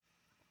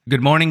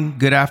Good morning,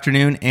 good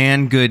afternoon,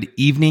 and good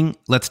evening.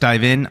 Let's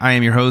dive in. I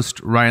am your host,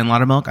 Ryan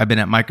Laudermilk. I've been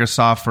at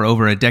Microsoft for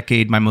over a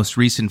decade. My most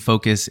recent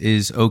focus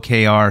is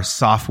OKR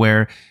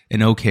software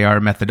and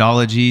OKR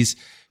methodologies.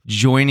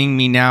 Joining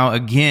me now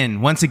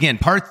once again,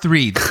 part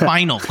 3, the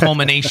final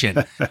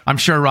culmination. I'm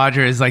sure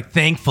Roger is like,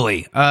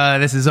 thankfully,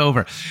 this is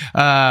over.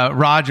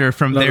 Roger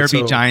from There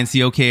Be Giants, the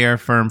OKR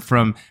firm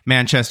from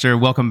Manchester.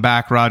 Welcome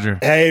back, Roger.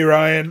 Hey,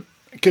 Ryan.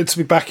 Good to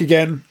be back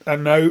again. I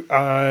know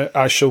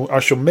I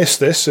shall miss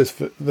this. It's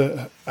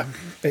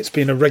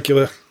been a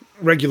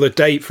regular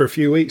date for a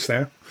few weeks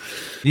now.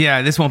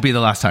 Yeah, this won't be the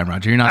last time,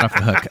 Roger. You're not off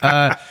the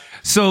hook.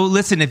 So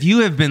listen, if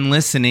you have been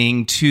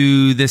listening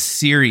to this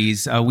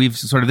series,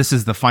 this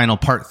is the final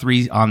part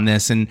 3 on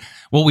this. And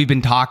what we've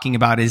been talking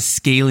about is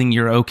scaling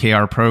your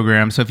OKR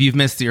program. So if you've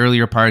missed the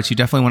earlier parts, you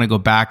definitely want to go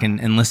back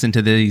and listen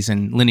to these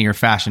in linear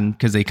fashion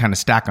because they kind of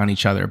stack on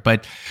each other.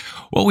 But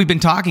what we've been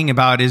talking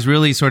about is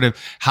really sort of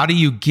how do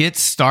you get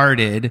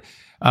started.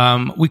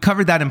 We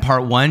covered that in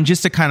part 1,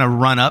 just to kind of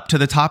run up to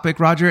the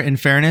topic, Roger, in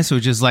fairness,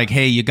 which is like,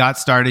 hey, you got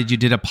started, you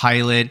did a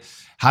pilot.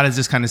 How does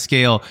this kind of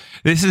scale?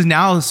 This is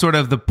now sort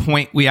of the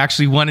point we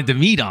actually wanted to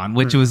meet on,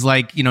 which was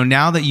like,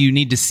 now that you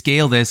need to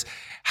scale this,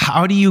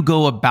 how do you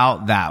go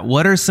about that?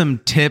 What are some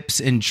tips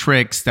and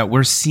tricks that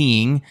we're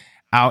seeing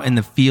out in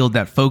the field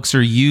that folks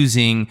are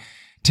using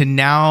to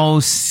now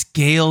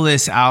scale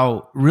this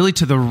out really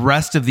to the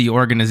rest of the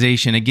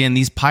organization? Again,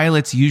 these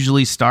pilots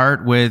usually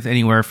start with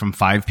anywhere from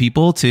 5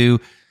 people to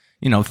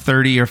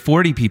 30 or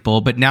 40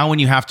 people. But now when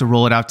you have to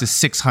roll it out to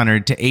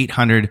 600 to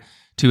 800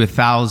 to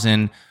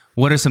 1,000,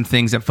 what are some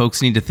things that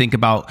folks need to think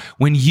about?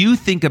 When you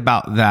think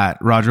about that,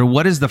 Roger,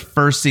 what is the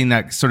first thing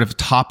that sort of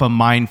top of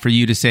mind for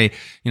you to say,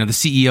 the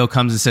CEO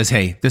comes and says,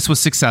 hey, this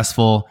was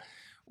successful.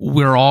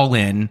 We're all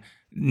in.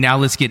 Now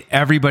let's get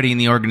everybody in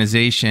the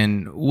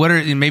organization.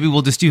 Maybe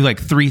we'll just do like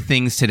 3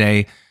 things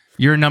today.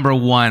 You're number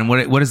 1.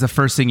 What is the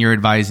first thing you're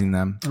advising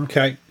them?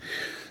 Okay.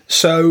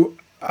 So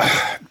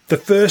the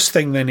first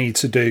thing they need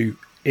to do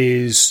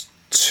is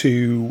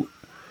to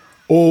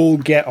all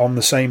get on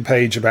the same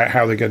page about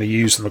how they're going to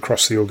use them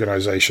across the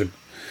organization.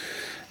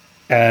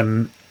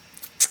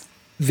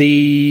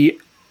 The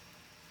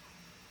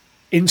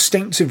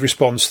instinctive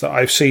response that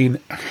I've seen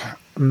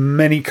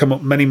come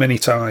up many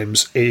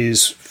times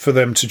is for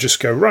them to just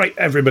go, right,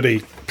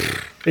 everybody,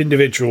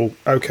 individual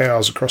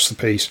OKRs across the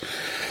piece.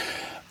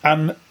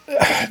 And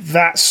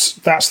that's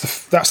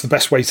the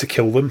best way to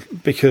kill them,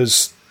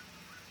 because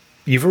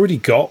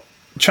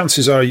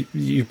chances are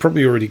you've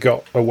probably already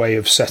got a way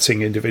of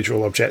setting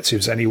individual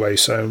objectives anyway.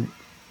 So,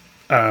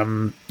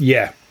 all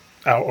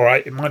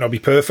right, it might not be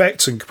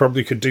perfect and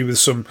probably could do with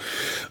some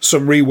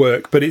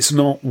rework, but it's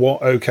not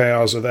what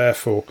OKRs are there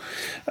for.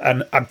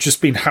 And I've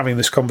just been having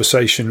this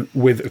conversation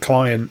with a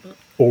client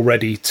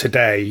already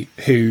today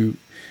who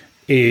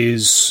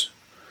is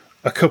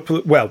a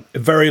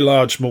very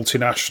large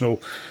multinational.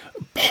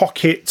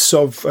 Pockets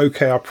of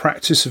OKR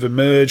practice have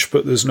emerged,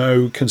 but there's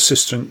no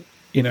consistent,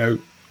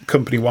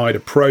 company-wide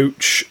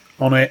approach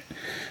on it,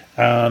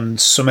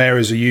 and some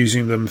areas are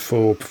using them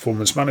for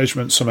performance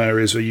management, some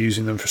areas are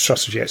using them for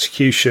strategy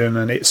execution,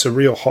 and it's a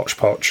real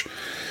hodgepodge.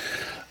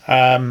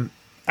 And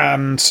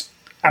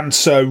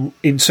so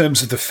in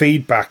terms of the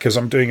feedback, as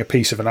I'm doing a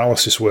piece of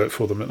analysis work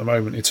for them at the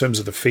moment, in terms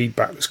of the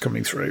feedback that's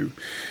coming through,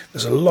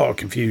 there's a lot of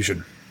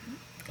confusion,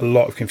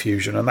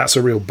 and that's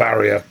a real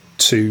barrier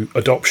to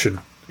adoption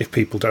if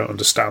people don't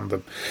understand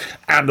them.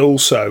 And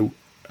also,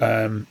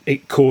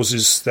 it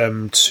causes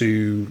them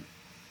to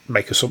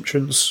make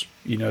assumptions,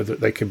 that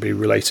they can be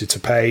related to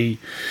pay,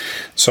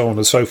 so on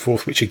and so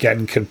forth, which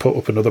again can put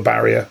up another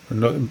barrier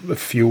and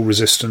fuel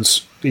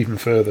resistance even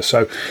further.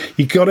 So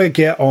you've got to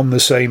get on the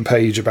same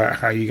page about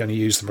how you're going to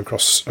use them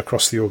across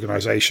the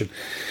organisation.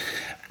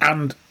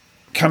 And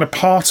kind of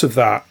part of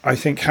that, I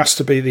think, has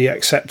to be the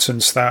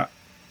acceptance that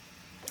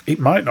it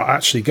might not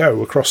actually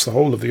go across the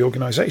whole of the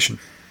organisation.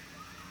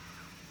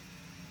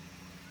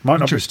 Might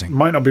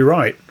not be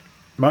right.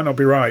 Might not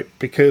be right,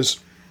 because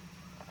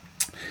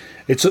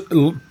it's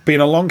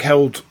been a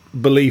long-held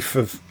belief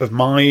of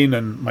mine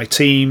and my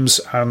team's,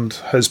 and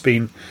has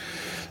been,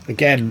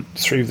 again,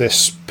 through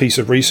this piece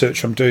of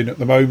research I'm doing at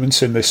the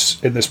moment in this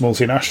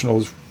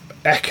multinational,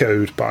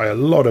 echoed by a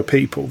lot of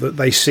people, that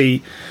they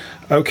see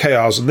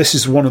OKRs, and this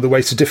is one of the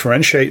ways to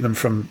differentiate them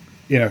from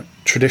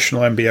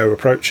traditional MBO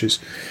approaches,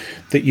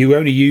 that you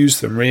only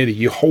use them, really,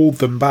 you hold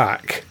them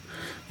back,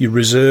 you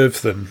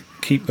reserve them,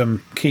 keep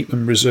them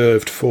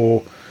reserved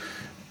for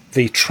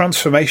the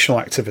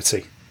transformational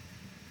activity,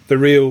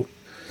 the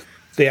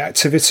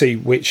activity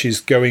which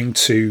is going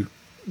to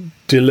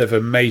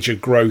deliver major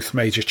growth,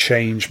 major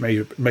change,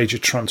 major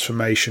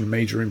transformation,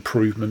 major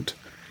improvement.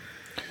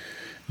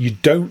 You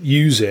don't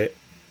use it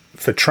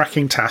for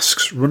tracking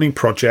tasks, running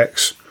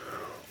projects,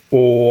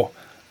 or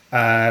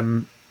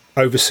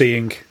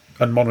overseeing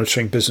and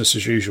monitoring business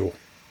as usual.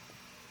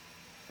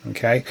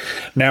 Okay.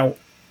 Now,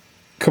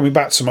 coming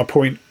back to my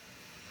point,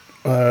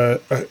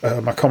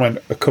 my comment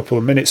a couple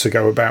of minutes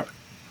ago about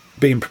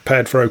being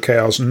prepared for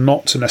OKRs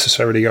not to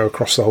necessarily go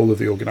across the whole of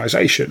the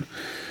organisation.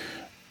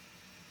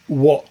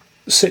 What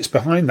sits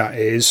behind that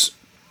is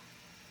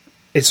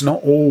it's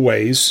not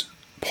always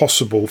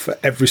possible for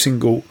every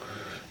single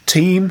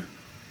team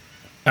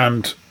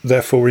and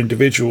therefore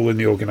individual in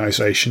the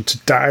organisation to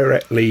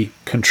directly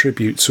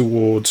contribute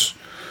towards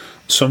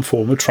some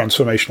form of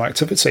transformational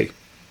activity.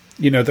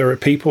 There are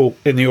people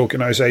in the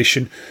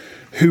organisation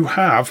who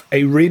have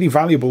a really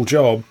valuable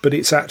job, but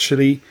it's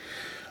actually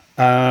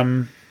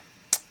the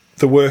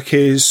work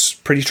is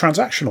pretty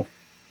transactional.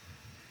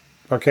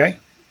 Okay?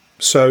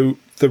 So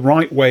the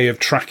right way of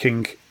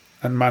tracking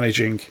and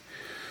managing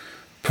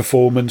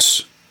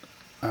performance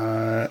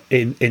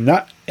in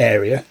that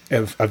area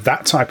of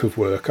that type of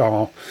work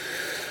are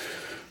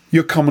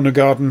your common and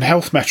garden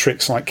health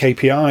metrics like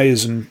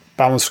KPIs and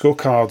balanced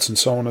scorecards and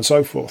so on and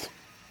so forth.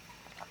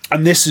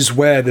 And this is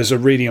where there's a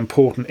really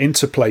important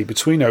interplay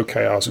between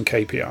OKRs and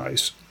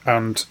KPIs.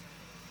 And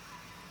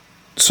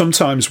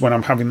sometimes when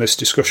I'm having this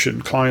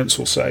discussion, clients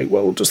will say,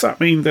 well, does that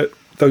mean that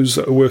those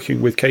that are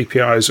working with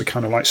KPIs are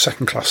kind of like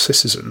second-class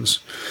citizens,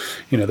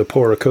 the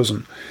poorer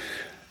cousin?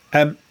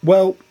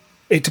 Well,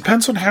 it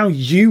depends on how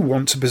you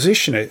want to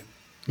position it,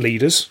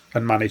 leaders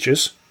and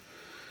managers,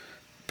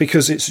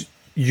 because it's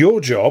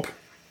your job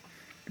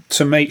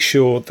to make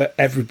sure that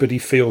everybody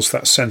feels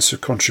that sense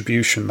of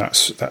contribution,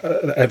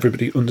 that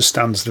everybody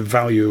understands the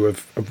value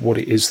of what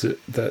it is that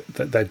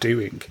they're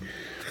doing.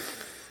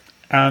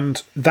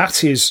 And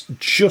that is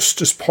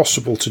just as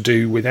possible to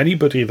do with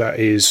anybody that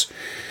is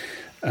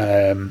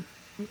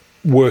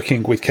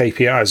working with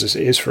KPIs as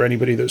it is for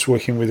anybody that's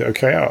working with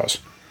OKRs.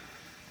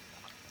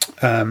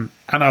 And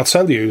I'll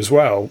tell you as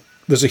well,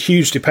 there's a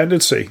huge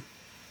dependency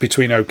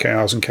between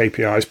OKRs and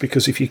KPIs,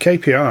 because if your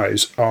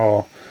KPIs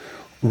are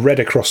red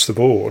across the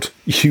board,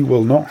 you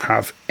will not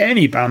have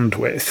any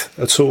bandwidth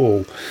at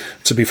all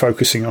to be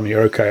focusing on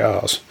your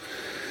OKRs.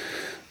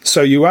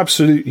 So you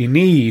absolutely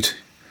need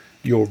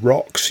your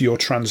rocks, your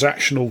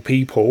transactional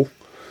people,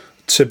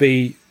 to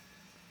be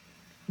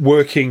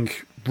working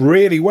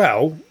really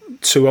well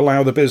to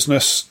allow the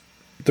business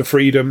the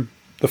freedom,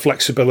 the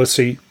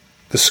flexibility,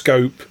 the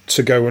scope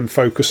to go and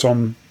focus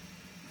on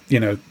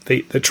the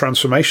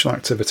transformational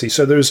activity.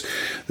 So there's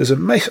a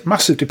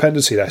massive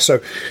dependency there. So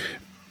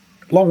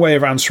long way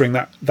of answering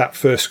that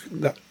first,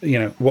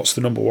 what's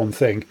the number one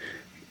thing?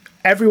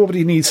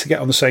 Everybody needs to get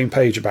on the same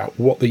page about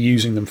what they're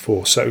using them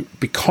for. So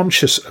be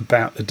conscious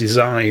about the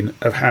design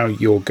of how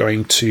you're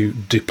going to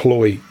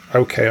deploy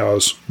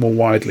OKRs more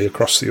widely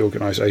across the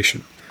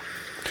organisation.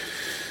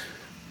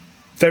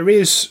 There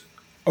is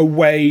a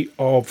way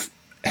of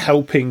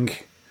helping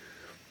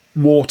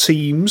more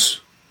teams,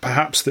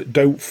 perhaps that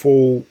don't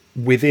fall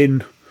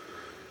within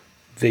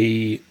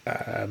the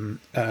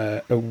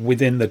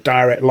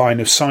direct line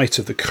of sight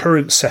of the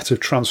current set of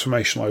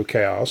transformational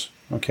OKRs.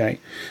 Okay,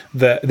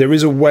 there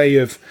is a way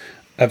of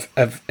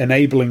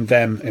enabling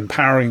them,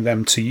 empowering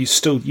them to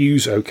still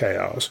use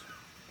OKRs,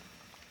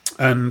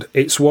 and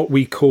it's what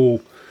we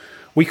call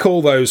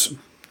those,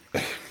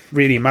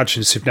 really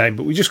imaginative name,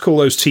 but we just call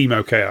those team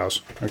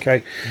OKRs.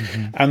 Okay,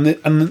 and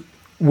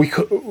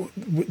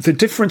the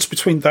difference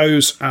between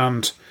those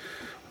and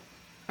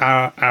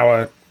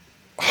our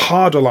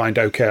hard aligned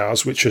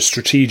OKRs, which are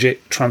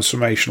strategic,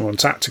 transformational, and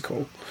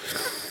tactical.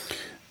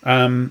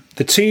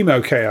 The team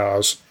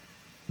OKRs,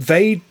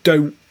 they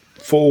don't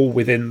fall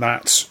within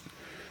that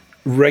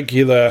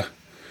regular,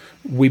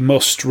 we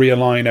must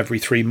realign every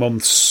 3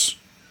 months,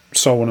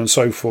 so on and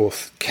so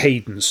forth,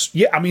 cadence.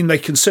 Yeah, I mean, they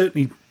can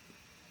certainly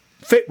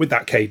fit with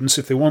that cadence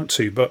if they want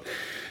to, but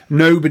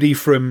nobody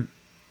from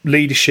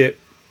leadership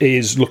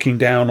is looking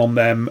down on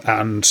them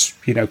and,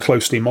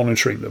 closely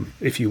monitoring them,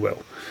 if you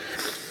will.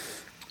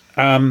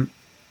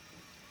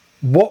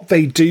 What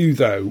they do,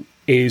 though,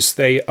 is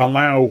they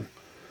allow,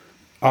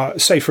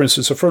 say, for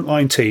instance, a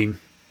frontline team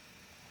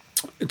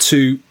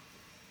to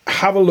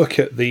have a look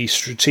at the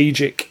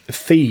strategic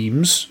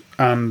themes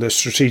and the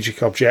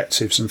strategic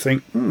objectives and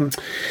think,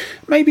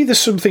 maybe there's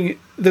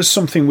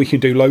something we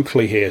can do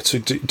locally here to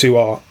do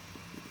our,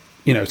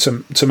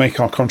 to make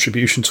our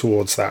contribution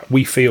towards that.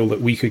 We feel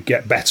that we could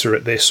get better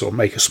at this or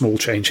make a small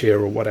change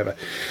here or whatever.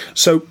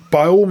 So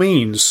by all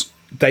means,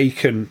 they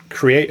can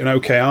create an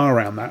OKR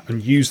around that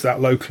and use that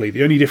locally.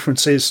 The only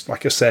difference is,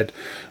 like I said,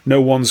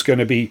 no one's going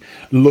to be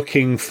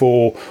looking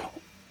for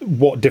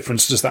what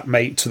difference does that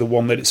make to the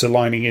one that it's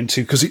aligning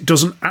into, because it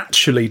doesn't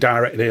actually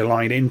directly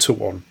align into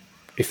one,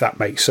 if that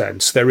makes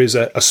sense. There is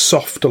a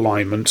soft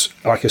alignment,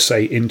 like I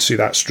say, into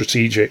that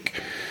strategic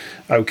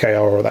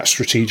OKR or that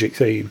strategic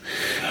theme.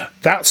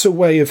 That's a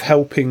way of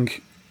helping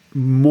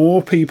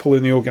more people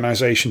in the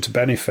organisation to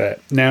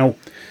benefit. Now,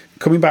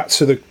 coming back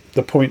to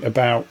the point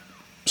about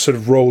sort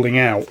of rolling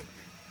out,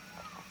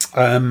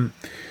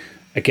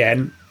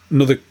 again,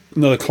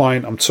 another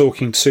client I'm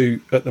talking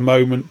to at the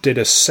moment did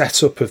a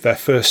setup of their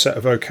first set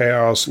of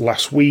OKRs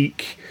last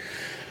week.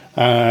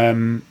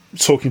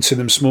 Talking to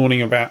them this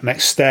morning about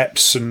next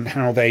steps and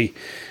how they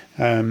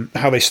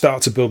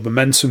start to build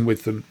momentum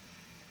with them.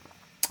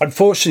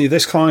 Unfortunately,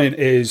 this client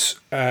is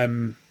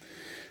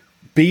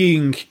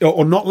being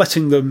or not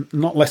letting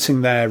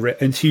their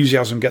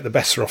enthusiasm get the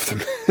better of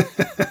them,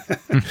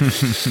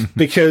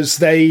 because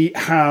they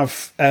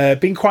have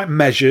been quite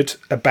measured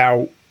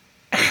about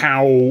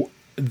how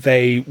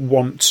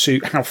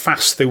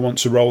fast they want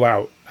to roll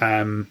out,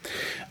 and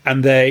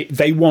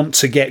they want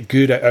to get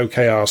good at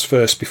OKRs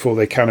first before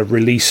they kind of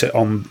release it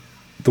on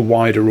the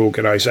wider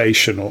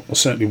organisation, or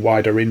certainly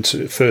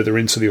further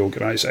into the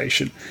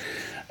organisation.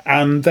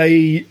 And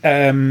they,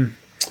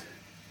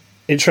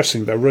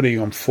 interesting, they're running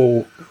on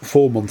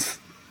 4-month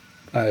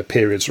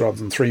periods rather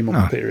than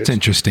 3-month periods. It's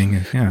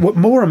interesting. Yeah. What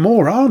more and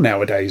more are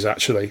nowadays,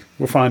 actually.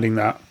 We're finding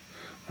that.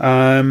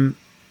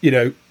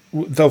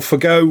 They'll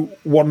forgo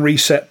one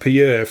reset per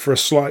year for a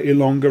slightly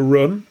longer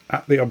run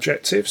at the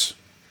objectives.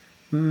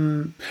 I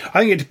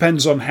think it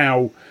depends on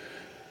how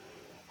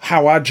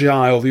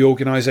agile the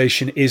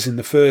organisation is in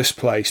the first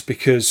place,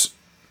 because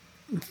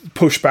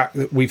pushback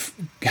that we've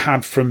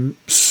had from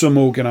some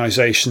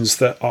organisations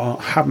that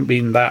haven't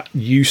been that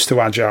used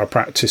to agile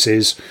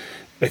practices,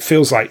 it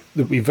feels like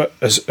that we've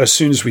as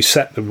soon as we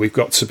set them, we've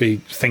got to be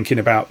thinking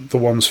about the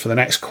ones for the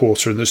next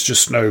quarter, and there's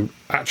just no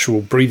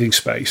actual breathing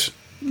space.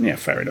 Yeah,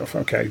 fair enough.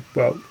 Okay,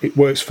 well, it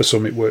works for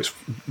some, it works,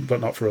 but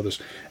not for others.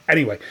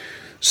 Anyway,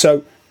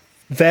 so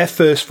their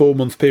first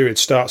 4-month period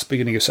starts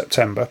beginning of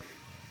September,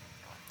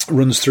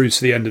 runs through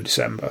to the end of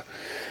December.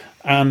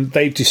 And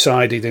they've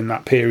decided in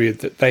that period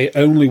that they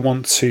only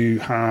want to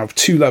have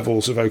 2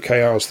 levels of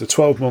OKRs, the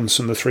 12 months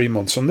and the 3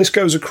 months. And this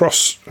goes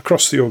across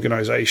the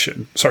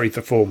organisation. Sorry,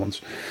 the 4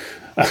 months.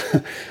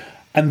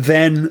 And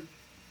then,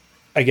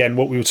 again,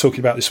 what we were talking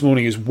about this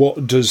morning is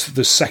what does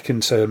the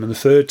second term and the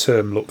third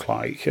term look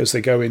like as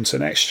they go into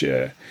next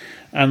year?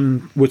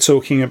 And we're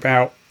talking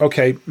about,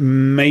 okay,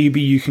 maybe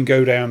you can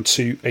go down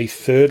to a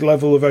 3rd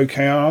level of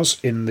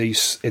OKRs in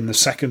the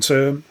second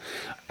term.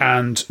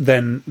 And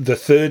then the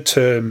 3rd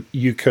term,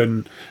 you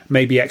can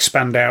maybe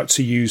expand out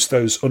to use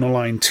those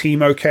unaligned team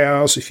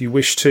OKRs if you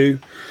wish to.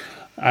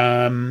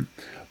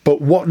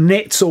 But what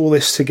knits all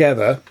this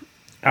together,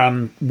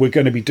 and we're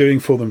going to be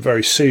doing for them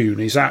very soon,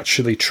 is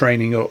actually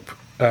training up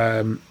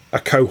a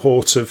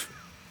cohort of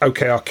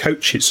OKR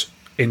coaches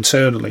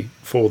internally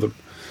for them.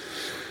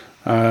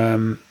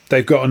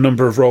 They've got a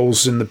number of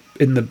roles in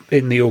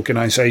the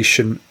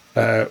organisation,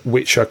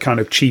 which are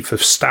kind of chief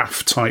of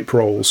staff type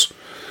roles.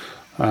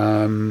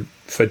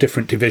 For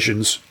different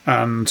divisions,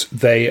 and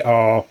they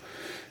are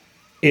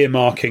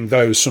earmarking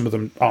those. Some of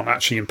them aren't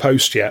actually in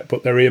post yet,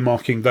 but they're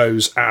earmarking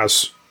those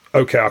as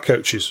OKR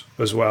coaches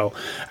as well.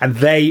 And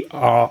they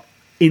are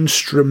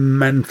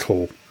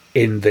instrumental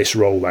in this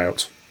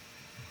rollout,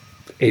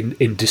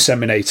 in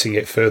disseminating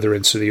it further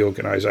into the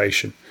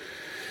organisation.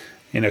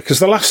 Because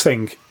the last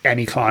thing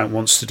any client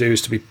wants to do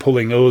is to be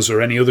pulling us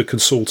or any other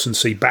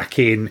consultancy back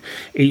in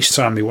each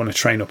time they want to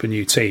train up a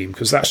new team,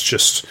 because that's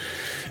just...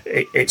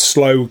 It's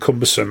slow,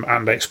 cumbersome,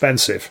 and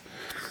expensive.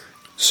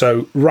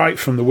 So right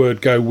from the word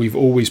go, we've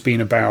always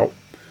been about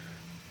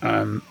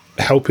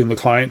helping the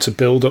client to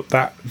build up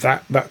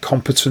that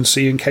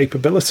competency and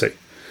capability,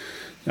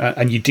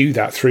 and you do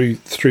that through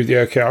the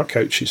OKR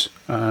coaches.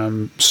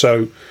 One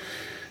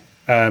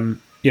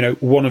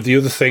of the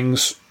other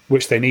things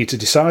which they need to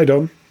decide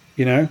on,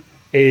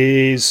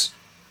 is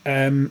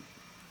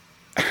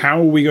how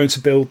are we going to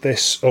build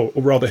this, or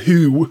rather,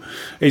 who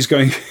is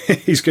going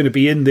to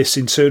be in this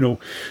internal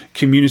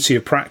community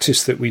of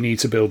practice that we need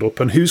to build up,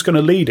 and who's going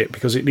to lead it,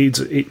 because it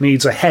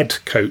needs a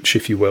head coach,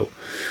 if you will,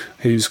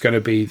 who's going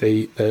to be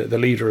the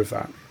leader of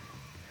that.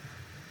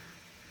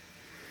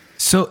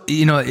 So,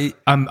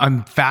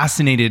 I'm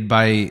fascinated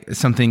by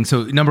something.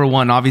 So, number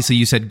one, obviously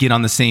you said get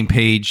on the same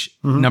page.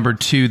 Mm-hmm. Number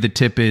two, the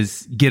tip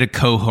is get a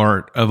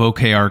cohort of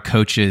OKR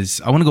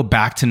coaches. I want to go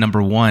back to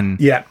number one.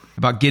 Yeah.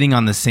 About getting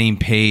on the same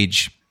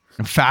page.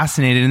 I'm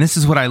fascinated. And this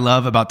is what I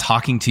love about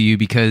talking to you,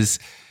 because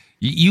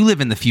you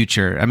live in the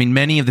future. I mean,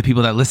 many of the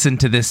people that listen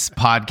to this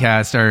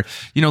podcast are,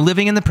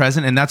 living in the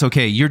present, and that's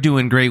okay. You're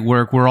doing great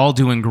work. We're all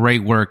doing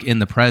great work in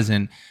the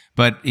present.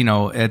 But,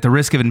 at the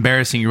risk of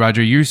embarrassing you,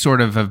 Roger, you sort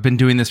of have been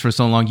doing this for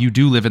so long. You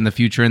do live in the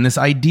future. And this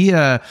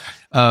idea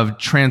of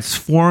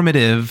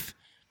transformative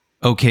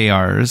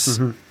OKRs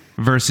mm-hmm.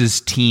 versus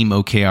team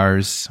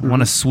OKRs, mm-hmm. I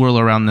want to swirl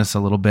around this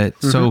a little bit.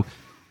 Mm-hmm. So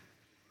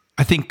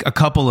I think a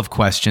couple of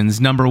questions.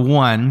 Number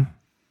one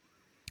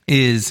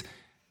is,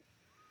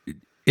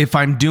 if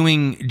I'm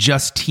doing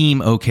just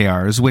team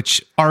OKRs,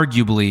 which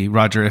arguably,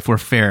 Roger, if we're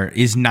fair,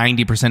 is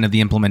 90% of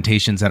the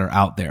implementations that are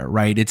out there,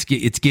 right? It's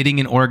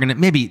getting an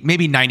maybe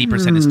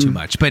 90% is too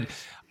much, but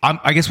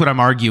I guess what I'm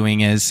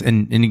arguing is,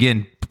 and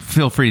again,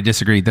 feel free to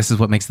disagree, this is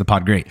what makes the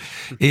pod great,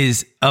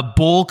 is a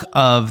bulk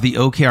of the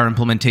OKR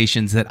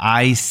implementations that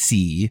I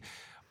see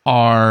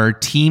are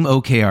team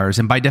OKRs.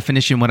 And by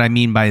definition, what I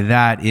mean by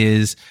that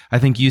is, I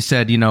think you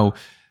said,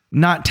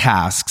 not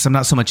tasks. I'm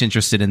not so much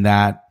interested in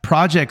that.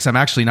 Projects, I'm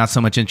actually not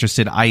so much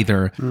interested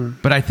either.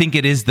 But I think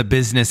it is the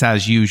business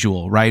as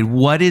usual, right?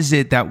 What is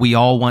it that we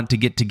all want to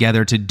get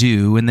together to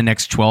do in the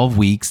next 12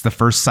 weeks, the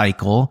first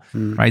cycle,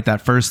 right?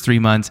 That first 3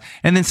 months.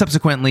 And then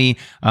subsequently,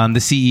 the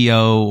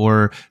CEO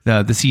or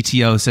the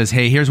CTO says,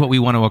 hey, here's what we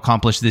want to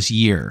accomplish this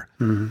year,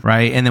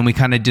 right? And then we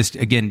kind of just,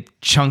 again,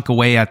 chunk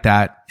away at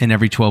that in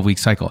every 12-week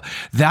cycle.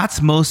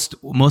 That's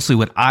mostly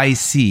what I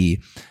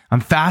see. I'm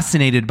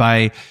fascinated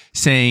by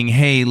saying,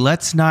 hey,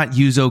 let's not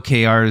use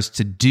OKRs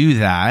to do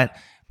that,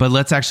 but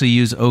let's actually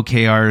use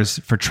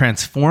OKRs for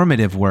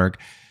transformative work.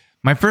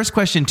 My first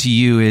question to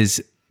you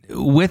is,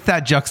 with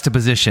that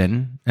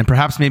juxtaposition, and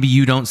perhaps maybe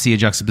you don't see a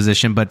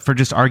juxtaposition, but for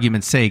just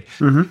argument's sake,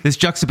 this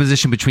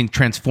juxtaposition between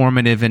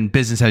transformative and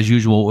business as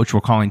usual, which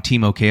we're calling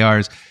team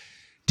OKRs,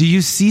 do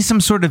you see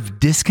some sort of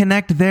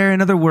disconnect there?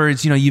 In other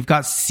words, you've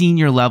got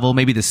senior level,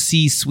 maybe the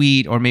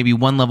C-suite, or maybe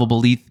one level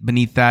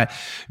beneath that,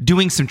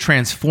 doing some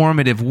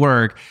transformative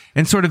work,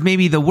 and sort of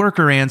maybe the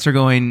worker ants are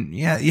going,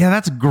 yeah,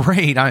 that's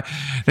great. That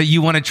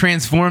you want to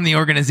transform the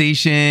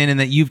organization, and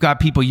that you've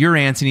got people you're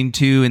answering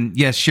to, and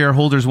yes,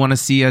 shareholders want to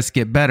see us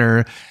get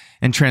better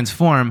and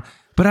transform.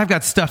 But I've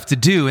got stuff to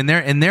do, and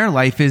their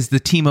life is the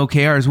team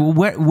OKRs. Well,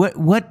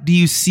 what do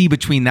you see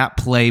between that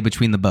play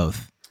between the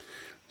both?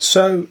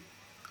 So,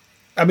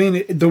 I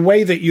mean, the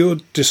way that you're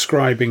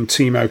describing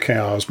team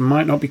OKRs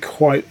might not be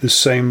quite the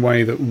same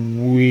way that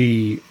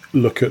we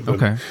look at them.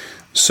 Okay.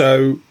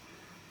 So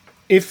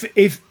if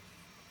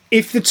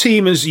the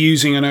team is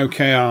using an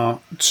OKR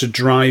to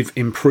drive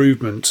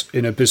improvement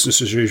in a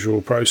business as usual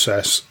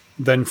process,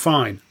 then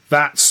fine.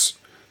 That's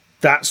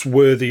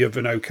worthy of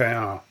an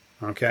OKR.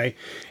 Okay.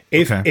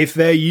 If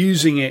they're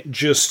using it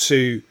just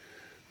to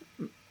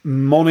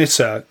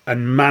monitor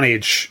and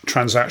manage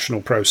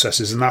transactional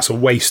processes, and that's a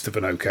waste of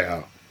an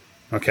OKR.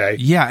 Okay.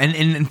 Yeah. And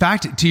in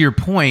fact, to your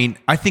point,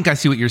 I think I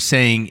see what you're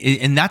saying.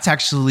 And that's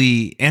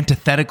actually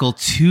antithetical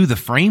to the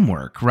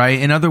framework, right?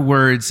 In other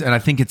words, and I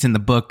think it's in the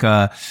book,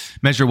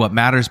 Measure What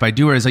Matters by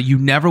Doer, is that you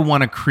never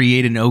want to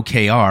create an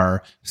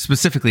OKR,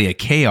 specifically a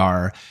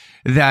KR,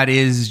 that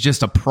is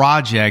just a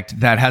project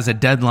that has a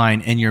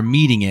deadline and you're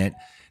meeting it.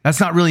 That's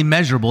not really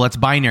measurable. That's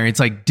binary. It's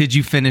like, did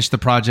you finish the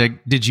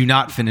project? Did you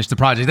not finish the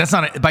project? That's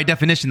not, by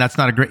definition, that's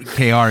not a great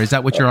KR. Is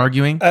that what you're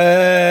arguing?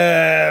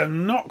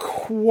 Not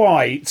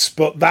quite,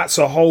 but that's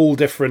a whole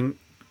different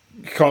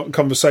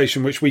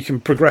conversation, which we can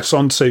progress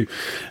onto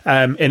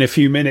in a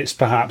few minutes,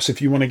 perhaps,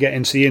 if you want to get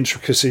into the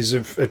intricacies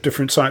of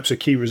different types of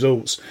key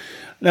results.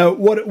 Now,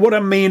 what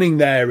I'm meaning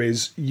there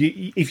is,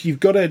 if you've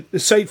got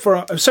say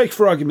for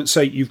argument's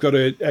sake, you've got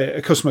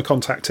a customer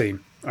contact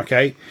team,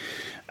 okay?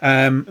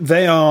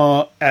 They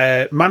are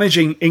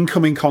managing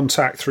incoming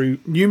contact through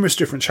numerous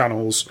different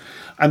channels,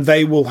 and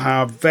they will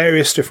have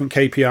various different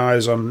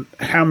KPIs on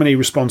how many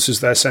responses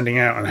they're sending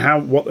out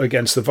and what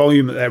against the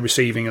volume that they're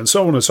receiving, and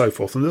so on and so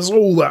forth. And there's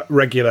all that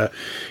regular,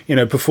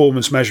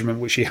 performance measurement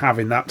which you have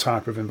in that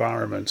type of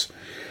environment.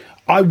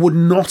 I would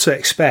not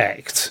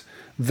expect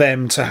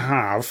them to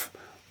have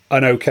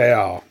an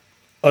OKR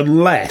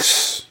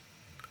unless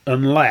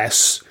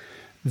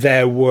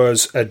there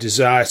was a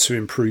desire to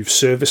improve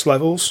service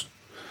levels,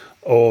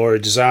 or a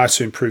desire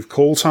to improve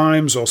call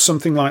times, or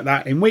something like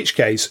that, in which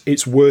case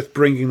it's worth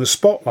bringing the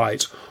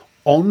spotlight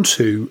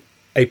onto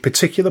a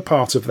particular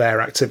part of their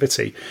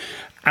activity.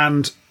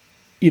 And,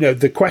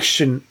 the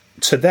question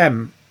to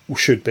them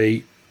should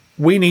be,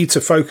 we need to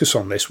focus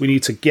on this. We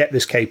need to get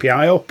this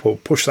KPI up or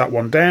push that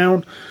one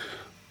down.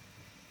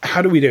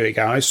 How do we do it,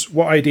 guys?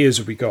 What ideas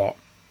have we got?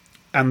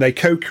 And they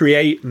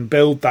co-create and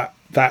build that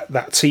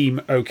team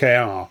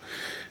OKR.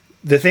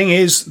 The thing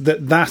is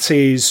that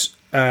is...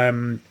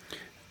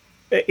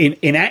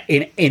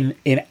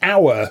 In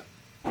our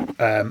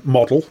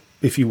model,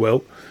 if you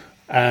will,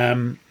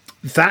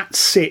 that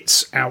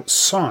sits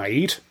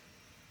outside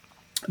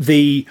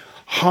the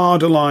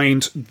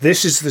hard-aligned,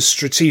 this is the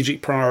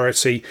strategic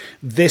priority,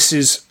 this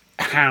is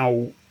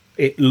how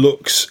it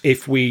looks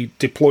if we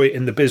deploy it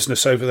in the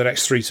business over the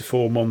next 3 to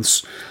 4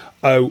 months,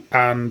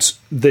 and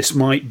this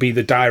might be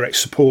the direct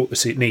support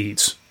that it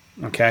needs,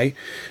 okay?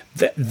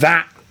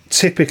 That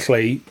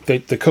typically,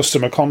 the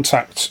customer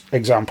contact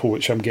example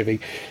which I'm giving,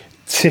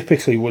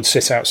 typically would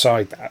sit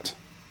outside that.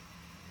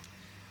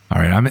 All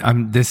right,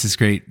 this is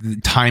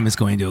great. Time is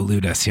going to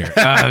elude us here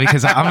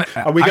because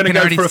are we going to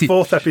go for a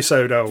fourth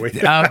episode? Are we?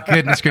 Oh,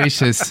 goodness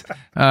gracious!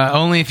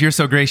 Only if you're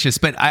so gracious.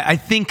 But I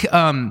think,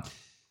 and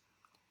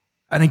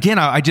again,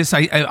 I'm just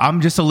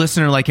a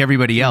listener like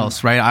everybody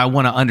else, right? I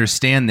want to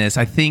understand this.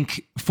 I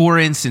think, for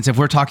instance, if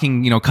we're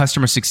talking,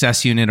 customer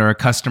success unit or a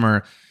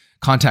customer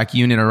contact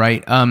unit, all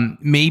right,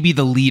 maybe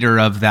the leader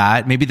of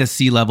that, maybe the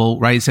C-level,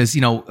 right, says,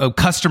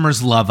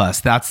 customers love us.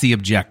 That's the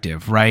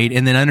objective, right?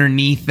 And then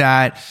underneath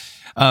that,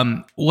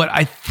 what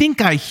I think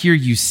I hear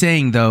you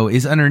saying, though,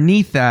 is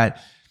underneath that,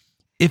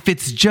 if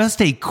it's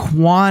just a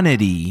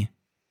quantity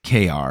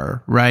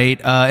KR, right?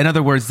 In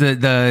other words,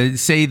 the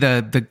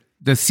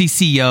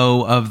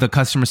CCO of the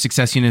customer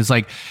success unit is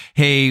like,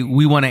 hey,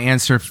 we want to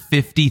answer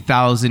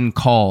 50,000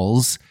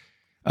 calls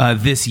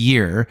this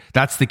year.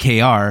 That's the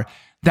KR.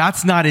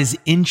 That's not as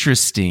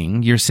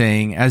interesting, you're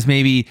saying, as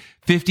maybe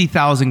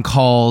 50,000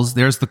 calls.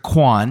 There's the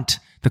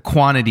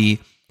quantity,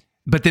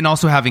 but then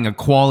also having a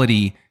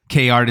quality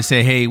KR to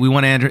say, hey, we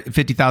want to enter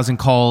 50,000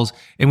 calls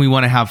and we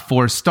want to have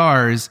 4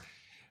 stars.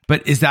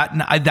 But is that,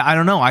 I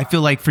don't know. I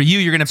feel like for you,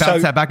 you're going to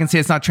bounce that back and say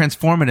it's not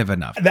transformative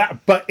enough.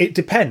 But it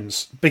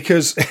depends,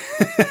 because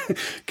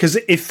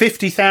if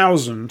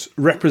 50,000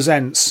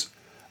 represents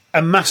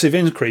a massive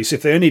increase,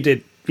 if they only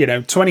did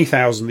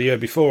 20,000 the year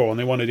before and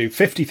they want to do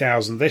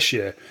 50,000 this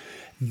year,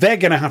 they're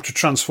going to have to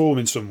transform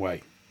in some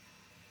way.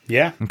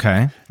 Yeah.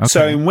 Okay.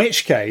 So in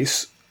which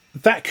case,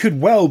 that could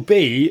well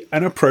be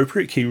an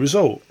appropriate key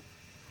result.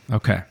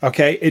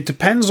 Okay. It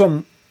depends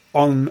on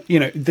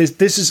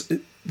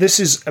this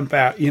is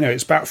about,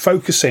 it's about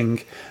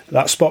focusing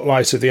that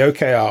spotlight of the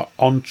OKR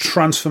on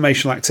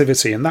transformational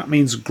activity, and that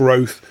means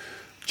growth,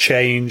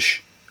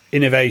 change,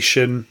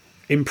 innovation,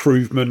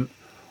 improvement,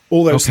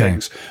 all those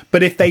things.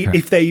 But if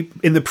they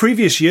in the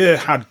previous year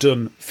had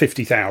done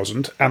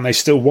 50,000 and they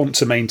still want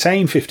to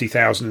maintain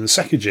 50,000 in the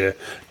second year,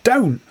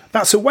 don't.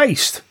 That's a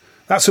waste.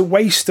 That's a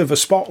waste of a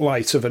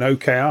spotlight of an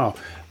OKR.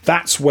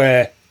 That's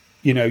where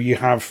you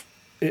have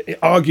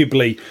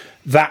arguably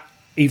that.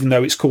 Even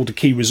though it's called a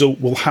key result,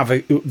 will have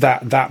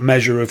that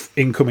measure of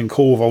incoming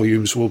call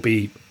volumes will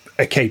be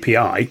a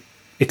KPI.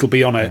 It'll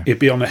be on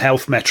a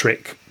health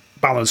metric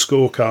balanced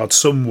scorecard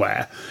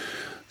somewhere.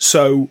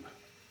 So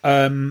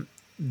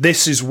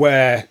this is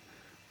where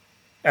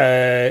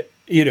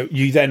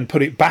you then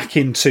put it back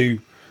into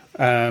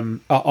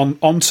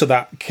onto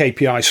that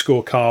KPI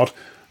scorecard,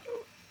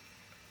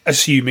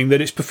 assuming that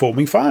it's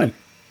performing fine.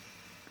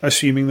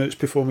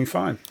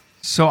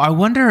 So I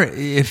wonder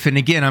if, and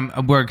again,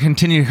 we're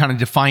continuing to kind of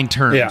define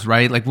terms,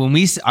 right? Like when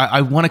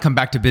I want to come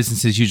back to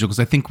business as usual, because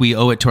I think we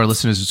owe it to our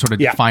listeners to sort of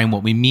define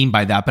what we mean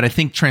by that. But I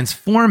think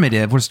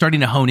transformative, we're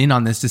starting to hone in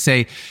on this to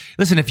say,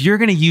 listen, if you're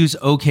going to use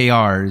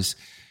OKRs,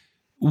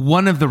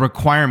 one of the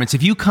requirements,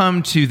 if you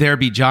come to There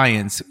Be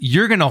Giants,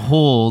 you're going to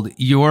hold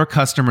your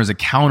customers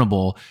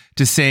accountable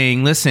to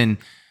saying, listen,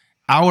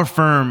 our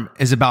firm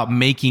is about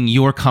making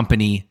your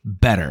company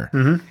better.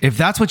 Mm-hmm. If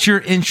that's what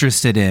you're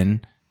interested in,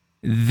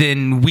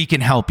 then we can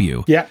help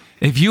you. Yeah.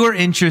 If you are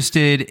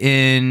interested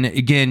in,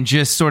 again,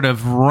 just sort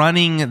of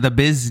running the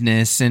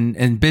business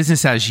and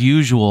business as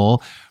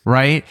usual,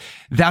 right?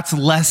 That's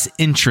less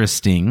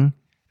interesting.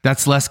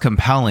 That's less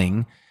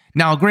compelling.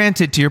 Now,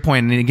 granted, to your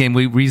point, and again,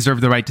 we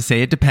reserve the right to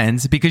say it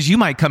depends, because you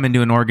might come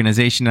into an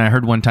organization, and I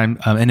heard one time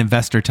an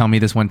investor tell me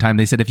this one time,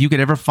 they said, if you could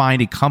ever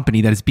find a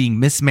company that is being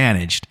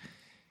mismanaged,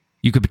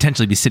 you could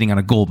potentially be sitting on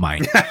a gold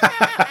mine.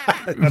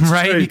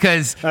 Right? True.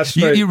 Because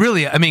you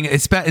really,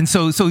 and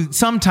so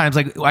sometimes,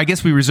 like, I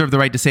guess we reserve the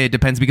right to say it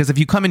depends, because if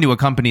you come into a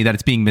company that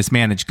it's being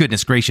mismanaged,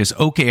 goodness gracious,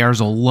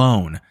 OKRs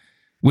alone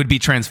would be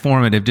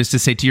transformative, just to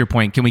say, to your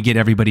point, can we get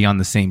everybody on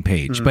the same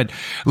page? Mm-hmm. But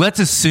let's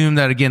assume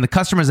that, again, the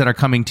customers that are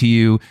coming to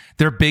you,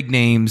 they're big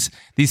names.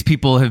 These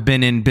people have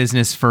been in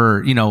business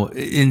for,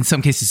 in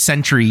some cases,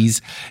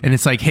 centuries. And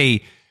it's like,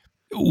 hey,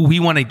 we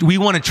want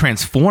to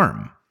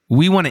transform.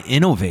 We want to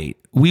innovate.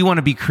 We want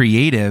to be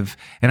creative.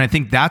 And I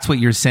think that's what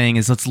you're saying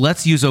is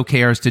let's use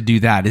OKRs to do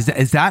that.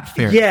 Is that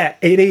fair? Yeah,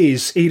 it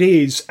is. It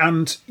is.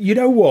 And you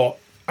know what?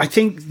 I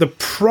think the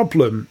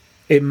problem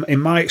in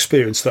my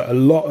experience that a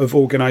lot of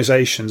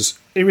organizations,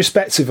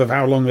 irrespective of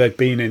how long they've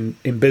been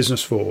in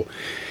business for,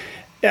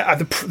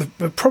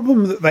 the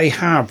problem that they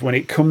have when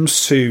it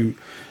comes to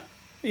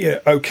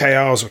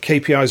OKRs or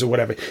KPIs or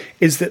whatever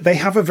is that they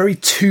have a very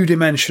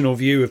two-dimensional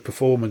view of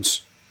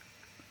performance.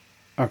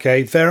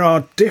 Okay, there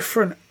are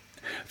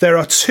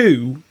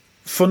two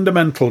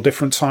fundamental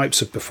different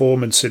types of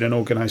performance in an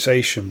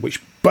organization,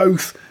 which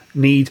both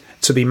need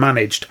to be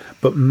managed,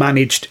 but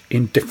managed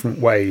in different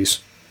ways.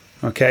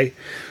 Okay,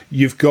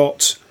 you've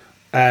got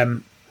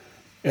the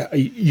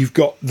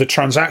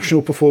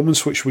transactional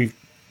performance, which we've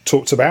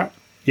talked about,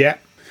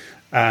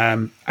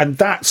 and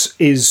that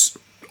is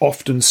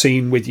often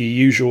seen with your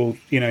usual,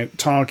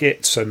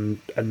 targets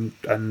and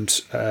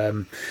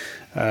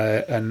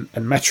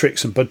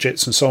metrics and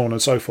budgets and so on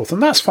and so forth,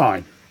 and that's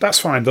fine. That's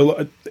fine.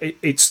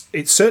 It's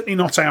certainly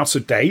not out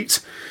of date.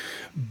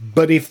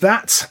 But if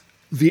that's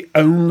the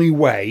only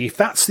way, if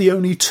that's the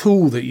only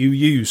tool that you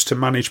use to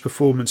manage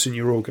performance in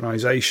your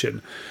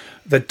organization,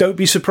 then don't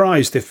be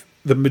surprised if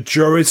the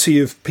majority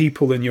of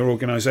people in your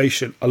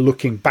organization are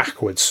looking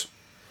backwards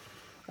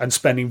and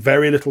spending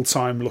very little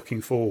time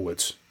looking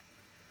forwards.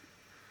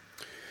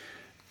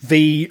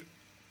 The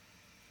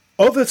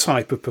other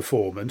type of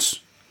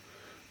performance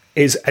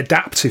is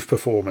adaptive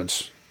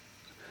performance.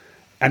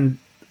 And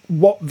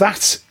what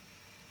that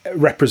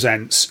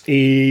represents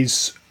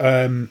is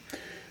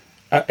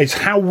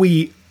how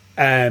we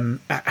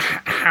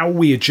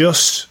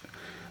adjust,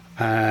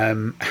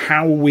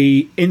 how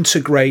we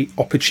integrate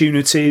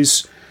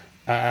opportunities,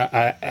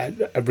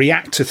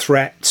 react to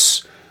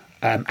threats,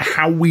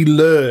 how we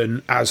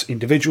learn as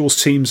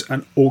individuals, teams,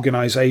 and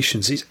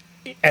organizations. Is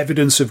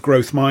evidence of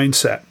growth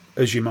mindset,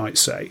 as you might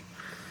say.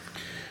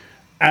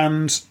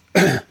 And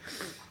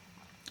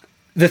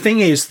the thing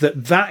is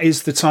that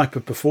is the type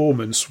of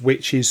performance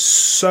which is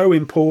so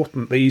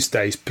important these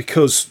days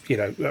because,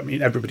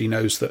 everybody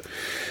knows that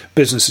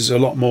business is a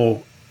lot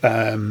more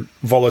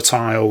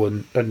volatile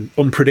and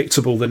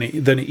unpredictable than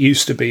it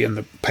used to be, and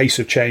the pace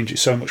of change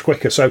is so much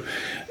quicker. So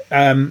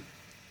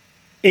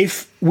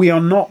if we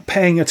are not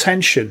paying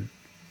attention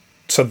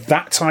to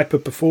that type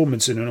of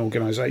performance in an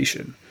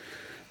organization,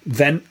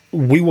 then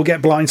we will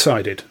get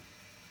blindsided.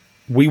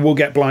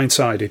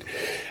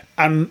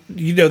 And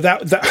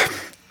that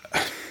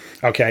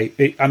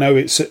okay, I know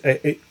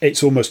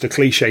it's almost a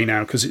cliche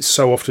now because it's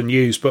so often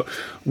used, but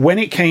when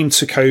it came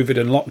to COVID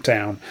and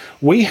lockdown,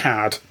 we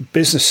had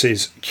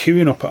businesses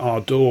queuing up at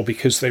our door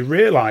because they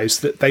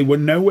realised that they were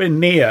nowhere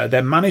near,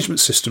 their management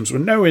systems were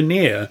nowhere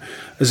near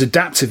as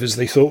adaptive as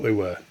they thought they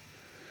were.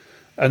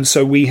 And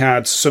so we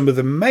had some of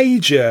the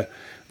major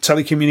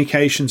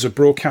telecommunications or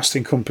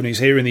broadcasting companies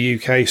here in the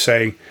UK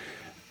saying,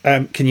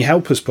 can you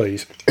help us,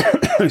 please?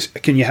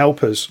 Can you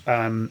help us?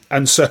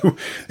 And so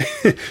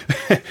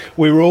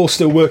we were all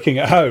still working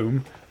at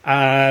home,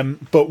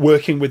 but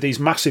working with these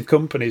massive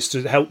companies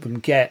to help them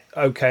get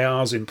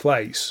OKRs in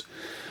place.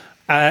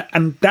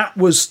 And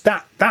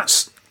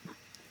that's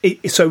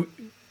it. So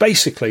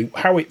basically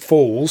how it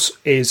falls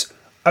is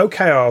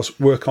OKRs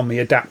work on the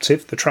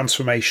adaptive, the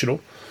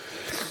transformational,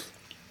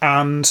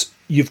 and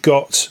you've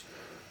got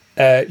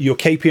your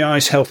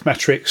KPIs, health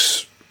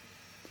metrics,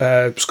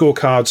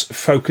 scorecards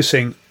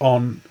focusing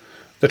on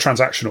the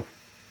transactional.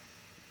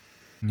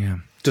 Yeah.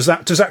 Does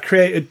that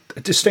create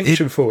a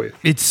distinction for you?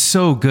 It's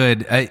so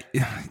good.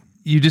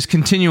 You just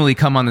continually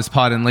come on this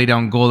pod and lay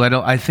down gold.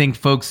 I think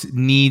folks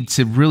need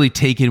to really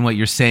take in what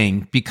you're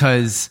saying,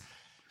 because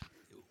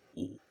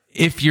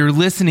if you're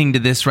listening to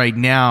this right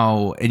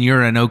now and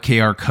you're an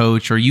OKR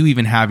coach or you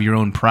even have your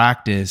own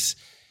practice,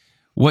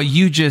 what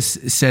you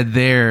just said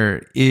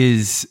there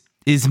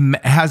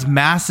has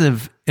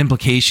massive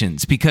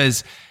implications,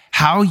 because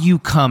how you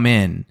come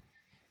in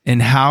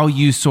and how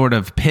you sort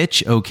of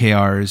pitch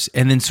OKRs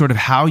and then sort of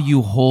how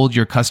you hold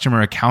your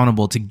customer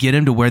accountable to get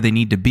them to where they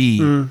need to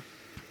be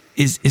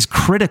is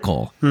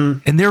critical.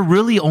 And they're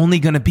really only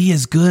going to be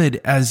as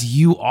good as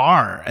you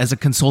are as a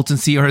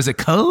consultancy or as a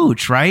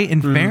coach, right?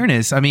 In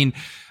fairness. I mean,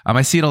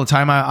 I see it all the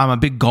time. I'm a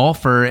big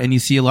golfer, and you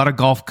see a lot of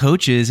golf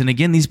coaches. And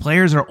again, these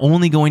players are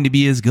only going to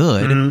be as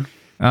good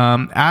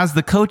as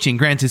the coaching.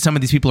 Granted, some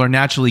of these people are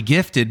naturally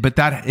gifted, but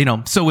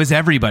that, so is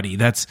everybody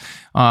that's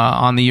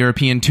on the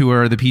European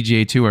tour or the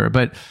PGA tour.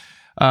 But,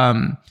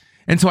 and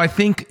so I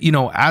think,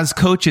 as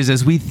coaches,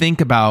 as we think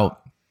about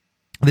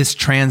this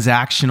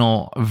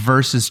transactional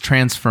versus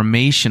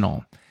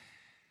transformational,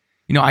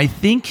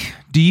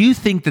 do you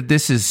think that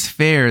this is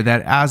fair,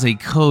 that as a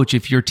coach,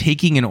 if you're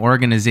taking an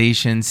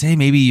organization, say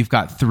maybe you've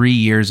got 3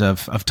 years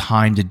of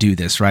time to do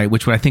this, right?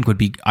 Which I think would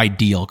be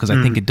ideal, because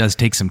I think it does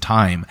take some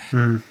time.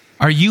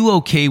 Are you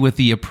okay with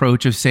the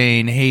approach of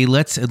saying, hey,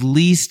 let's at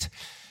least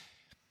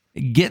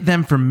get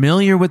them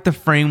familiar with the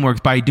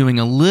framework by doing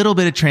a little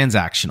bit of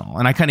transactional?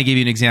 And I kind of gave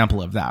you an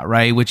example of that,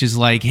 right? Which is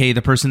like, hey,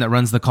 the person that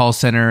runs the call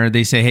center,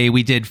 they say, hey,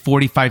 we did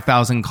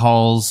 45,000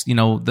 calls, in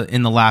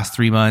the last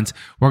 3 months.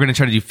 We're going to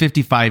try to do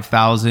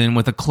 55,000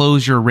 with a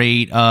closure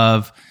rate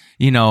of,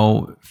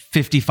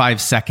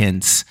 55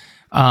 seconds,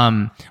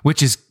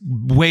 which is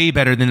way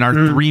better than our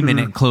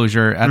 3-minute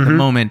closure at the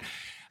moment.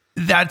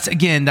 That's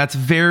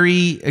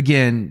very,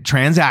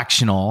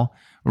 transactional,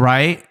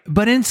 right?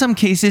 But in some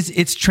cases,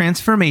 it's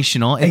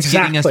transformational. It's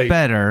getting us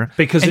better.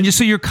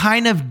 So you're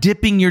kind of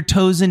dipping your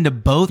toes into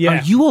both. Yeah.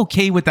 Are you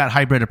okay with that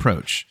hybrid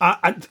approach?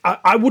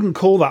 I wouldn't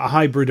call that a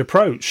hybrid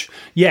approach.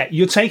 Yeah,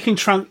 you're taking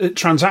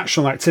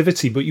transactional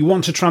activity, but you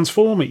want to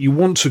transform it. You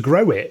want to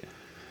grow it.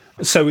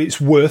 So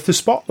it's worth the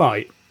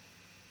spotlight.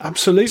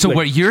 Absolutely. So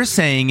what you're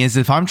saying is,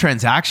 if I'm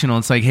transactional,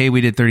 it's like, hey,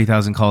 we did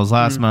 30,000 calls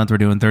last month. We're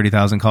doing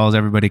 30,000 calls.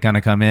 Everybody kind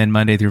of come in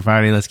Monday through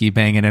Friday. Let's keep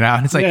banging it out.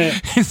 And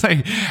it's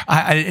like,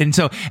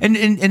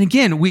 and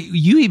again,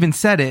 you even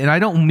said it, and I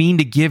don't mean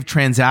to give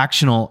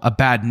transactional a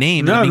bad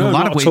name. No, a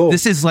lot of ways, all.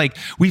 this is like,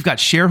 we've got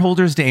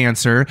shareholders to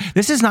answer.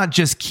 This is not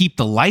just keep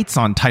the lights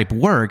on type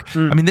work.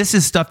 I mean, this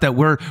is stuff that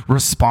we're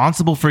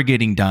responsible for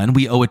getting done.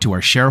 We owe it to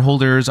our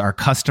shareholders, our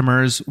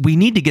customers. We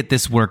need to get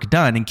this work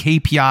done, and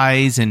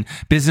KPIs and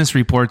business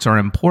reports are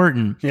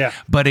important. Yeah.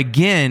 But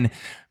again,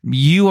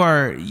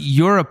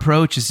 your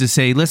approach is to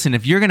say, listen,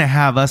 if you're going to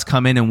have us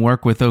come in and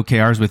work with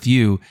OKRs with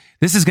you,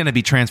 this is going to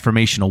be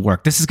transformational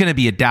work. This is going to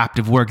be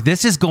adaptive work.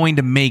 This is going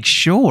to make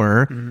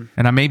sure,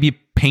 and I may be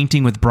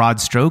painting with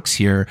broad strokes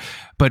here,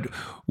 but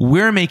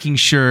we're making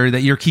sure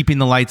that you're keeping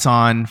the lights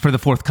on for the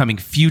forthcoming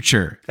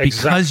future.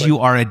 Because you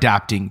are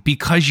adapting,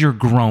 because you're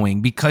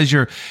growing, because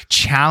you're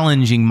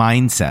challenging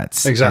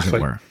mindsets. Exactly. As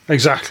it were.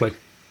 Exactly.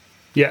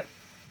 Yeah.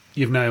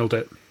 You've nailed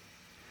it.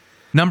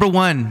 Number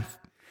one,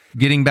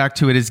 getting back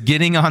to it, is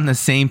getting on the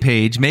same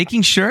page,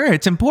 making sure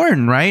it's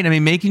important, right? I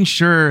mean, making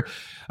sure,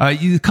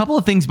 a couple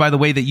of things, by the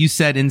way, that you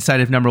said inside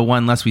of number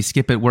one, lest we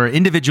skip it, were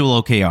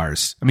individual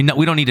OKRs. I mean,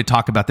 we don't need to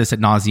talk about this ad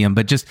nauseum,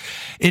 but just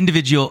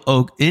individual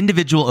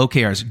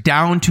OKRs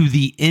down to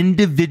the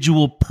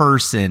individual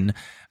person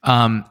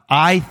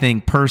I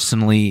think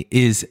personally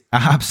is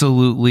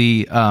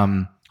absolutely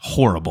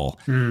horrible.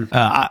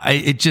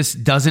 It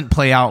just doesn't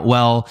play out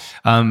well.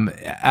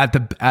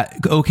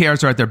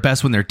 OKRs are at their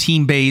best when they're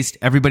team based.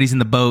 Everybody's in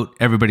the boat.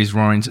 Everybody's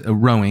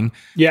rowing.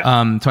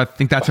 Yeah. So I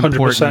think that's 100%.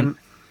 Important.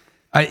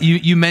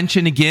 You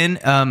mentioned again,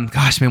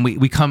 gosh, man,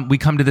 we come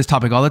to this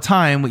topic all the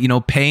time,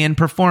 pay and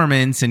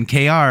performance and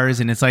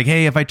KRs. And it's like,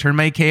 hey, if I turn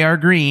my KR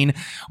green,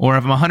 or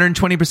if I'm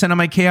 120% on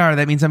my KR,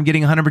 that means I'm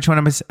getting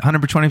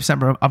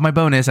 120% of my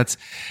bonus. That's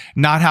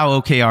not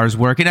how OKRs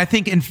work. And I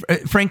think,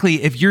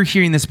 frankly, if you're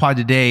hearing this pod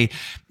today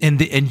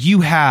and you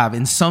have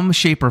in some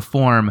shape or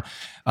form,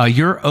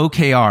 your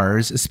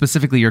OKRs,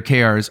 specifically your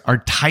KRs, are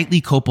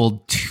tightly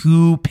coupled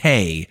to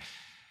pay,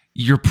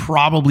 you're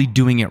probably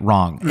doing it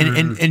wrong.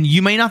 And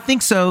you may not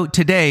think so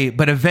today,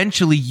 but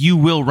eventually you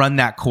will run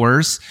that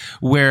course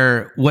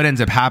where what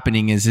ends up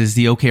happening is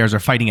the OKRs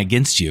are fighting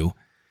against you.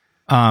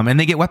 And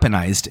they get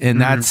weaponized. And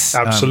that's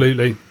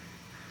absolutely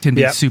can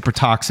be super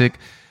toxic.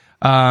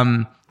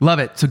 Love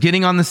it. So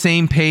getting on the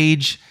same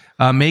page,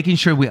 making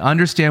sure we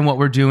understand what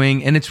we're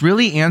doing. And it's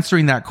really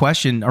answering that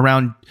question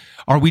around,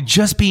 are we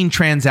just being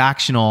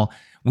transactional?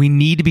 We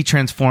need to be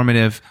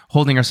transformative,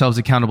 holding ourselves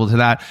accountable to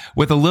that.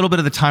 With a little bit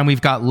of the time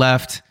we've got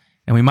left,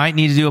 and we might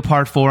need to do a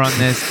part 4 on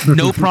this.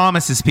 No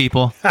promises,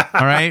 people. All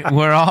right?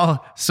 We're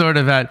all sort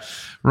of at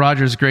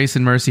Roger's grace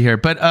and mercy here.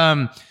 But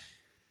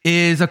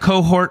is a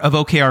cohort of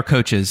OKR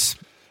coaches.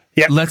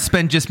 Yep. Let's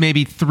spend just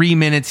maybe 3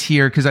 minutes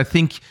here, because I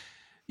think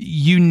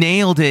you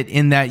nailed it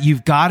in that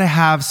you've got to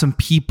have some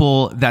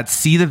people that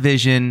see the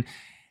vision.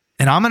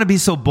 And I'm going to be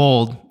so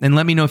bold, and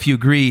let me know if you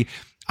agree.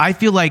 I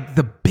feel like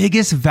the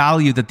biggest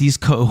value that these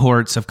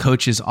cohorts of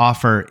coaches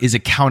offer is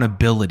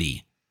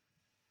accountability.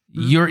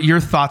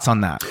 Your thoughts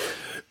on that?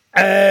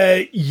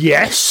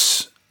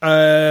 Yes.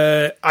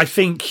 I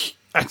think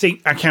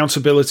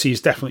accountability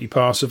is definitely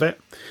part of it.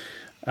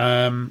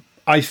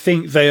 I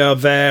think they are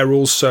there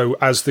also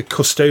as the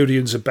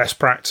custodians of best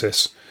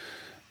practice.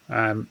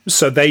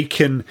 So they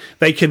can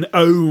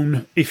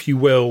own, if you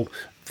will,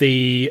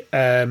 the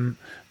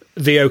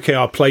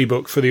OKR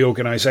playbook for the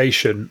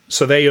organization,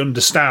 so they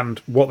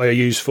understand what they're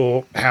used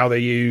for, how they're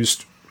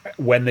used,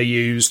 when they're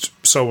used,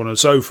 so on and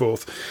so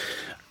forth,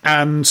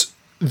 and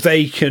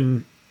they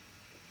can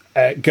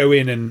go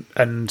in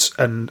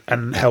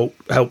and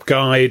help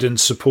guide and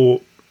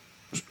support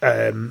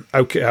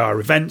OKR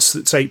events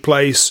that take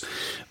place.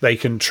 They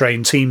can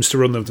train teams to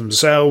run them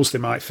themselves. They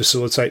might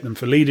facilitate them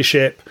for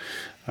leadership.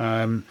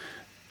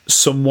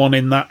 Someone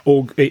in that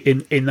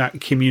in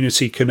that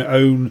community can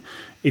own,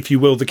 if you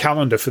will, the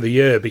calendar for the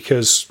year,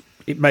 because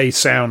it may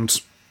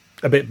sound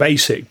a bit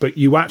basic, but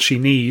you actually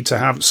need to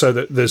have, so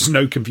that there's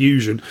no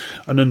confusion,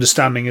 an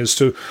understanding as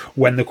to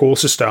when the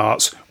quarter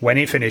starts, when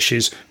it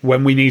finishes,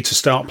 when we need to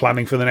start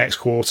planning for the next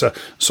quarter,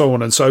 so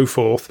on and so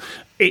forth.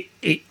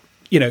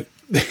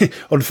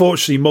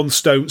 Unfortunately,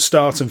 months don't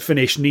start and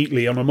finish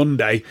neatly on a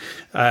Monday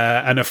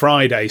and a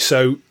Friday.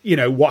 So,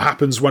 what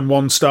happens when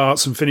one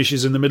starts and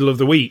finishes in the middle of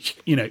the week?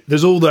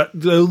 There's all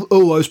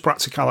those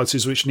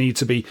practicalities which need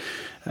to be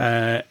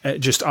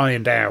just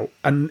ironed out,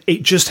 and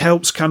it just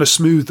helps kind of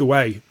smooth the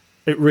way.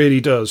 It really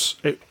does.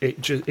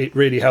 It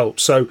really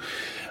helps. So,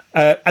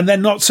 and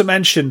then not to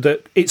mention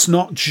that it's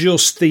not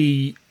just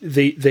the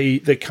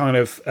kind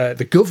of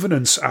the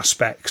governance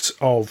aspect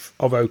of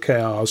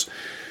OKRs.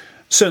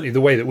 Certainly,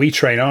 the way that we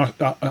train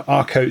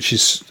our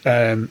coaches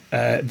for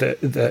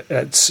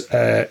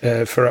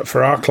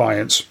our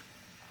clients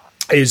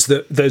is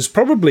that there's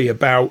probably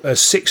about a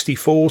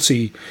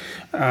 60-40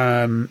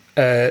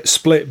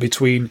 split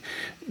between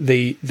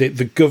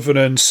the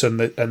governance and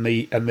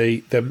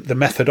the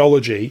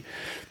methodology,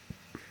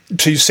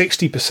 to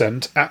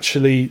 60%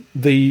 actually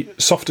the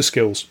softer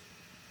skills,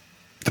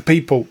 the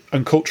people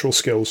and cultural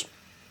skills.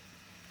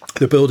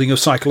 The building of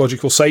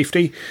psychological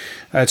safety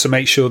to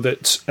make sure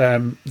that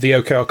the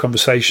OKR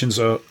conversations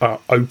are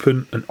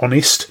open and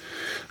honest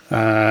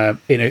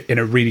in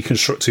a really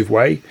constructive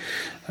way.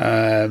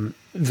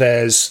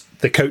 There's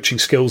the coaching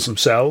skills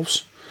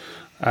themselves.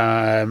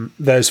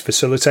 There's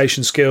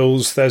facilitation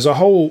skills. There's a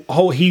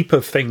whole heap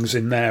of things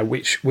in there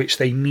which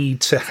they need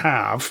to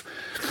have.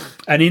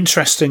 And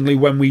interestingly,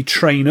 when we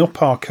train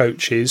up our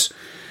coaches,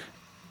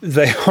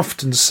 they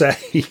often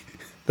say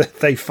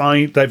they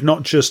find they've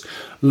not just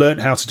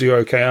learned how to do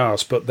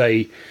OKRs, but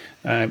they,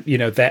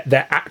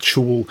 their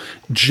actual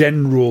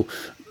general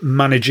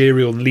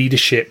managerial and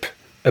leadership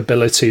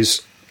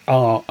abilities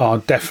are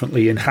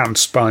definitely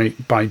enhanced by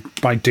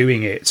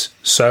doing it.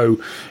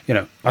 So,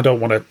 I don't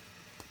want to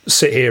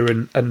sit here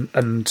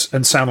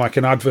and sound like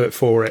an advert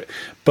for it,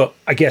 but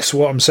I guess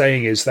what I'm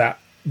saying is that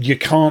you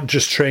can't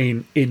just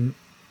train in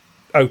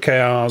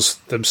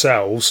OKRs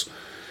themselves.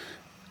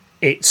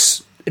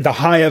 It's the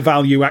higher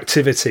value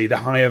activity, the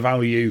higher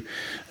value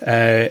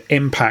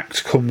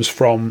impact comes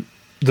from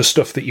the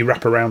stuff that you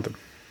wrap around them.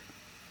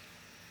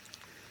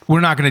 we're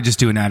not going to just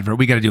do an advert.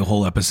 We got to do a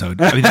whole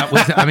episode.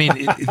 I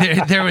mean,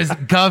 there was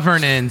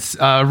governance,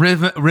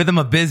 rhythm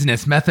of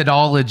business,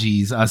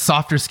 methodologies,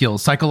 softer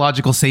skills,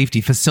 psychological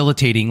safety,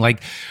 facilitating.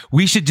 Like,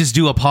 we should just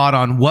do a pod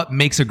on what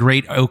makes a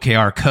great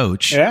OKR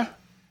coach. Yeah.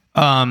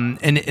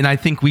 And I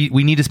think we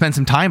need to spend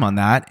some time on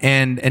that.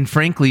 And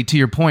frankly, to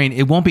your point,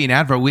 it won't be an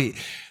advert.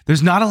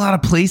 There's not a lot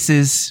of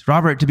places,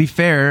 Robert, to be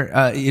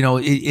fair,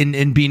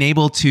 in being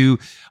able to,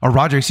 or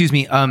Roger, excuse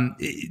me,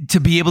 to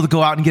be able to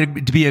go out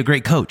and to be a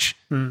great coach.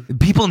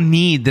 People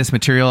need this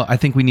material. I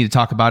think we need to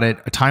talk about it.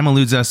 Time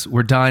eludes us.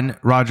 We're done.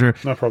 Roger,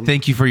 no problem.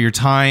 Thank you for your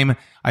time.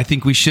 I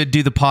think we should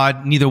do the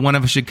pod. Neither one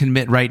of us should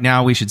commit right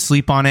now. We should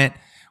sleep on it.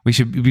 We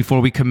should, before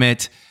we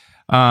commit.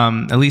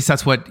 At least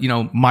that's what,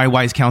 my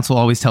wise counsel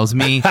always tells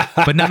me,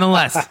 but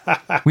nonetheless,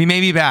 we may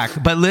be back.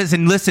 But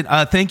listen,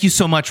 thank you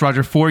so much,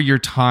 Roger, for your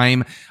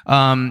time.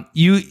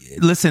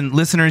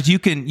 Listeners, you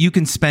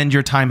can spend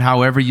your time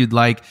however you'd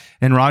like.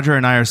 And Roger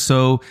and I are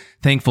so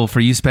thankful for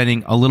you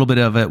spending a little bit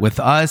of it with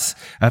us.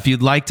 If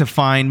you'd like to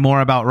find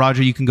more about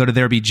Roger, you can go to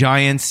There Be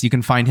Giants. You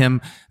can find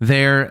him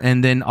there.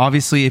 And then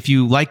obviously, if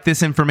you like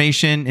this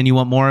information and you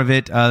want more of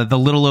it, the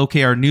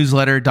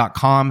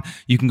littleokrnewsletter.com,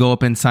 you can go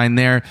up and sign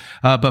there.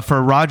 But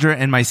for Roger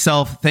and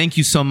myself, thank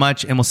you so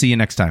much, and we'll see you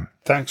next time.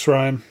 Thanks,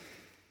 Ryan.